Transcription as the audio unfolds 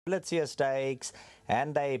Scottsvillle Stakes,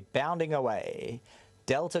 and they bounding away.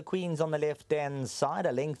 Delta Queen's on the left-hand side,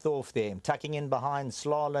 a length off them, tucking in behind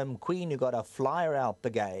Slalom Queen, who got a flyer out the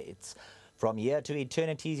gates. From Here to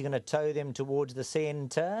Eternity, he's going to tow them towards the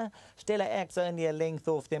centre. Stella Act's only a length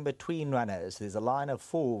off them between runners. There's a line of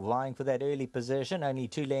 4 vying for that early position, only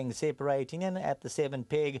 2 lengths separating them at the 7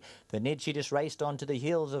 peg. VERNICHEY just raced onto the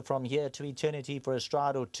heels of From Here to Eternity for a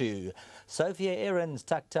stride or 2. Sophia Erin's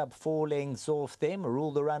tucked up 4 lengths off them, Rule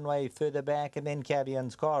the Runway further back, and then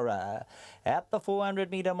Cavian's Cara. At the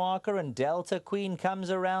 400-metre marker, and Delta Queen comes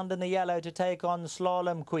around in the yellow to take on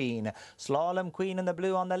Slalom Queen. Slalom Queen in the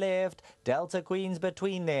blue on the left. Delta Queen's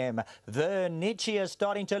between them. VERNICHEY is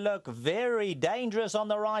starting to look very dangerous on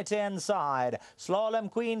the right-hand side. Slalom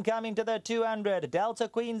Queen coming to the 200. Delta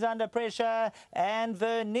Queen's under pressure. And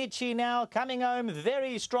VERNICHEY now coming home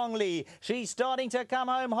very strongly. She's starting to come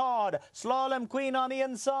home hard. Slalom Queen on the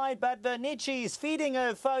inside, but VERNICHEY's feeding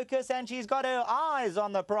her focus and she's got her eyes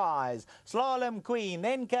on the prize. Slalom Queen,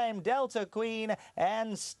 then came Delta Queen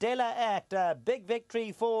and Stella Act. A big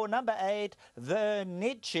victory for number 8,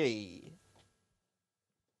 VERNICHEY.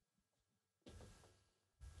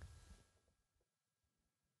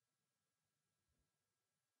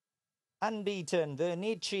 Unbeaten,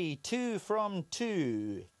 VERNICHEY, 2 from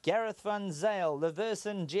 2. Gareth Van Zyl, the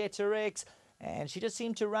VERNICHEY, and she just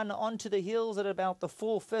seemed to run onto the hills at about the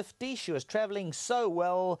 450. She was travelling so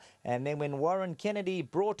well, and then when Warren Kennedy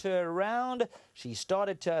brought her around, she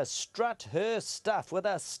started to strut her stuff with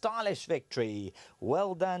a stylish victory.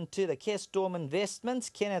 Well done to the Kestorm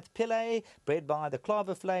Investments, Kenneth Pillay, bred by the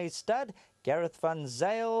Claverflay stud, Gareth Van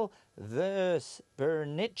Zyl,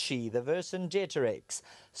 VERNICHEY, the VERNICHEY.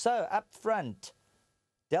 So up front,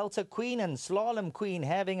 Delta Queen and Slalom Queen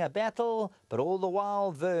having a battle, but all the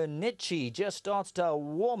while VERNICHEY just starts to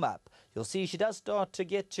warm up. You'll see she does start to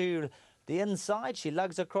get to the inside. She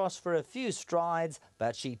lugs across for a few strides,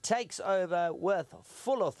 but she takes over with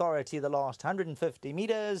full authority the last 150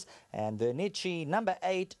 metres. And VERNICHEY, number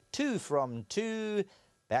 8, 2 from 2.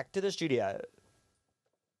 Back to the studio.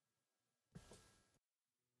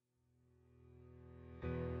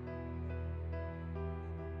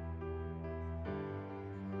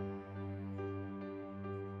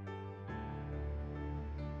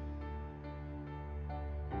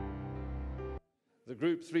 The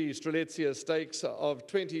Group 3 Strelitzia Stakes of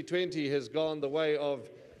 2020 has gone the way of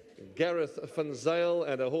Gareth Van Zyl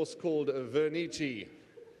and a horse called VERNICHEY.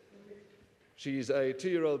 She's a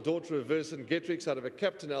 2-year-old daughter of Vercingetorix out of a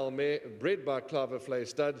Captain Al mare, bred by Claverflay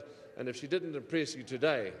stud. And if she didn't impress you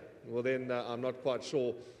today, well then I'm not quite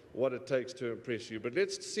sure what it takes to impress you. But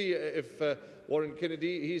let's see if Warren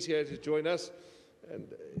Kennedy, he's here to join us. And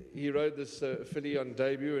he rode this filly on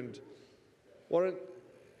debut. And Warren,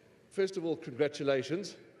 first of all,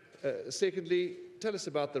 congratulations. Secondly, tell us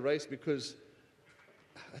about the race, because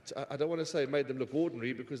I don't want to say it made them look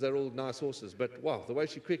ordinary because they're all nice horses, but wow, the way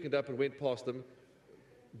she quickened up and went past them,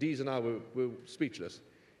 Dees and I were speechless.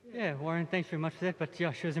 Yeah, Warren, thanks very much for that, but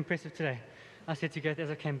yeah, she was impressive today. I said to Gareth as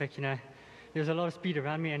I came back, you know, there was a lot of speed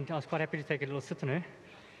around me and I was quite happy to take a little sit on her.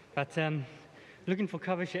 But looking for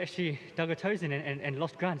cover, she actually dug her toes in and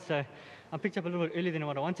lost ground, so I picked up a little bit earlier than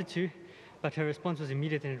what I wanted to. But her response was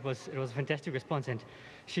immediate, and it was a fantastic response, and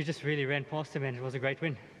she just really ran past him, and it was a great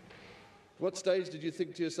win. What stage did you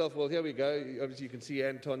think to yourself, well, here we go, obviously you can see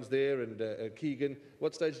Anton's there and Keegan.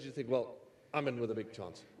 What stage did you think, well, I'm in with a big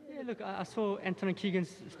chance? Yeah, look, I saw Anton and Keegan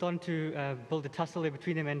starting to build a tussle there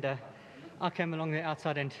between them, and I came along the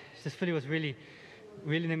outside, and this filly was really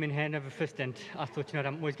reeling them in hand over fist, and I thought, you know what,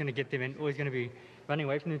 I'm always going to get them and always going to be running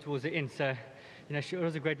away from them towards the end. So, you know, it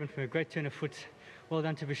was a great win for her, great turn of foot. Well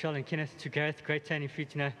done to Michelle and Kenneth, to Gareth, great turning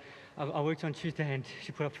feet. You know, I worked on Tuesday and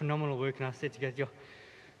she put up phenomenal work, and I said to Gareth, yo,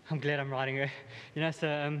 I'm glad I'm riding her. You know,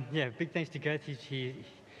 so yeah, big thanks to Gareth. He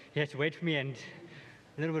had to wait for me, and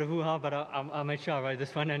a little bit of hoo-ha, but I made sure I rode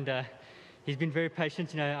this one, and he's been very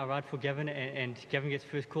patient. You know, I ride for Gavin, and Gavin gets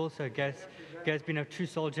first call, so Gareth's been a true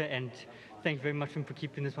soldier, and thanks very much for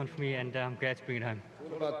keeping this one for me, and I'm glad to bring it home. It's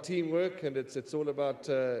all about teamwork, and it's all about,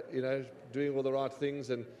 you know, doing all the right things,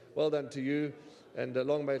 and well done to you. And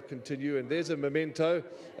long may it continue. And there's a memento.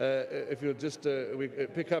 If you'll just we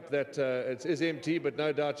pick up that, it is empty, but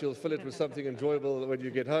no doubt you'll fill it with something enjoyable when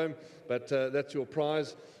you get home. But that's your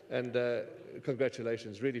prize, and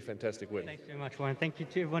congratulations. Really fantastic win. Thanks very much, Warren. Thank you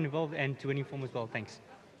to everyone involved and to Winning Form as well. Thanks.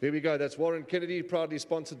 Here we go. That's Warren Kennedy, proudly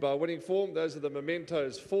sponsored by Winning Form. Those are the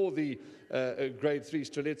mementos for the Grade 3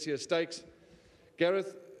 Strelitzia Stakes.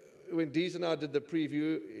 Gareth, when Dees and I did the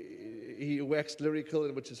preview, he waxed lyrical,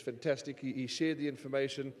 which is fantastic. He shared the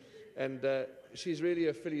information, and she's really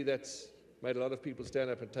a filly that's made a lot of people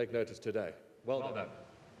stand up and take notice today. Well done.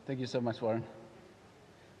 Thank you so much, Warren.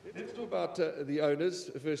 Let's talk about the owners,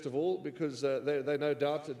 first of all, because they no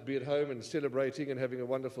doubt would be at home and celebrating and having a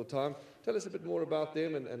wonderful time. Tell us a bit more about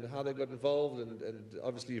them and how they got involved, and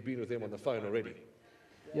obviously you've been with them on the phone already.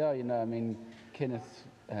 Yeah, you know, I mean, Kenneth,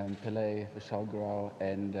 Pele, Vishal Garau,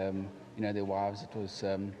 and, you know, their wives. It was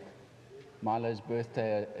Milo's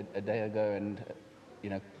birthday a day ago, and, you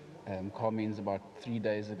know, Carmen's about 3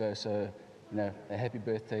 days ago, so, you know, a happy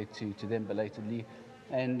birthday to them belatedly.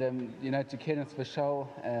 And, you know, to Kenneth, Vishal,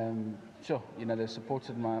 sure, you know, they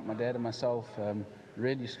supported my dad and myself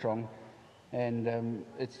really strong. And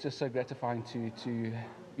it's just so gratifying to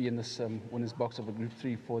be in this winner's box of a Group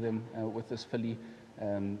 3 for them with this filly.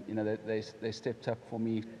 You know, they stepped up for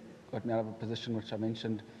me, got me out of a position which I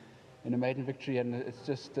mentioned in a maiden victory, and it's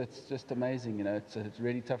just amazing. You know, it's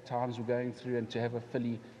really tough times we're going through, and to have a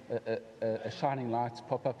filly, a shining light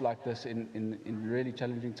pop up like this in really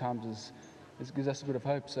challenging times it gives us a bit of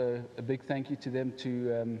hope. So a big thank you to them,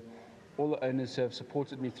 to all the owners who have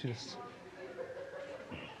supported me through this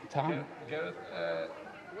time. Gareth,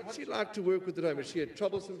 what's she like to work with at home? Is she a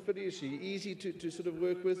troublesome filly? Is she easy to sort of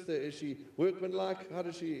work with? Is she workmanlike? How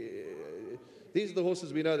does she... these are the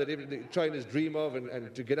horses we know that every trainers dream of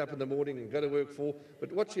and to get up in the morning and go to work for.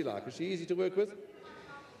 But what's she like? Is she easy to work with?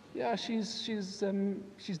 Yeah, she's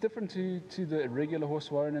different to the regular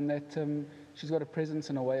horse, Warren, in that she's got a presence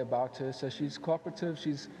and a way about her. So she's cooperative.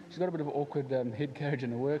 She's got a bit of an awkward head carriage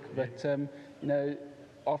in her work, but you know,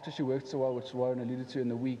 after she worked so well, which Warren alluded to in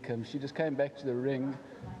the week, she just came back to the ring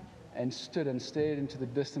and stood and stared into the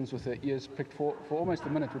distance with her ears pricked for almost a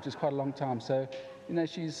minute, which is quite a long time. So, you know,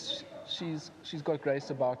 she's got grace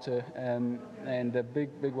about her, and a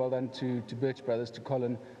big well done to Birch Brothers, to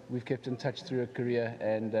Colin. We've kept in touch through her career,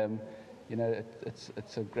 and you know,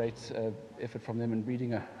 it's a great effort from them in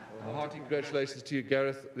breeding her. Well, hearty congratulations to you,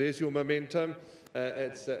 Gareth. There's your momentum.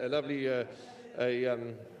 It's a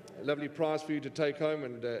lovely prize for you to take home,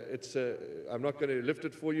 and I'm not going to lift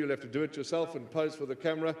it for you. You'll have to do it yourself and pose for the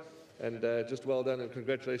camera. And just well done, and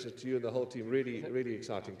congratulations to you and the whole team. Really, really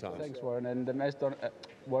exciting times. Thanks, Warren. And as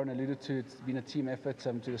Warren alluded to, it's been a team effort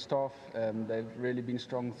to the staff. They've really been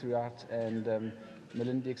strong throughout, and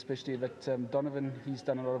Melindy especially. But Donovan, he's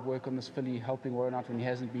done a lot of work on this filly, helping Warren out when he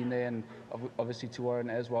hasn't been there, and obviously to Warren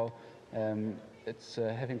as well. It's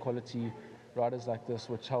having quality riders like this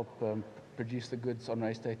which help produce the goods on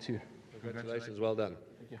race day too. Congratulations, well done.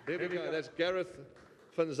 Thank you. There we go. That's Gareth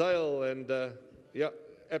van Zyl, and yeah.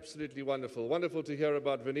 Absolutely wonderful. Wonderful to hear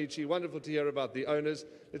about VERNICHEY. Wonderful to hear about the owners.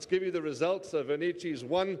 Let's give you the results. VERNICHEY's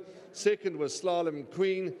won. Second was Slalom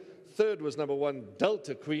Queen. Third was number 1,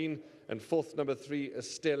 Delta Queen. And fourth, number 3,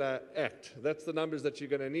 Stella Act. That's the numbers that you're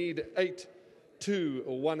going to need. 8, 2,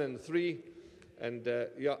 1, and 3. And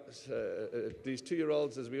these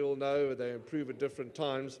 2-year-olds, as we all know, they improve at different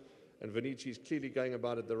times. And VERNICHEY's clearly going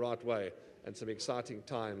about it the right way. And some exciting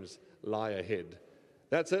times lie ahead.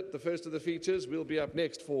 That's it, the first of the features. We'll be up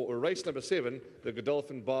next for race number 7, the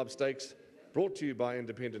Godolphin Barb Stakes, brought to you by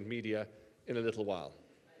Independent Media, in a little while.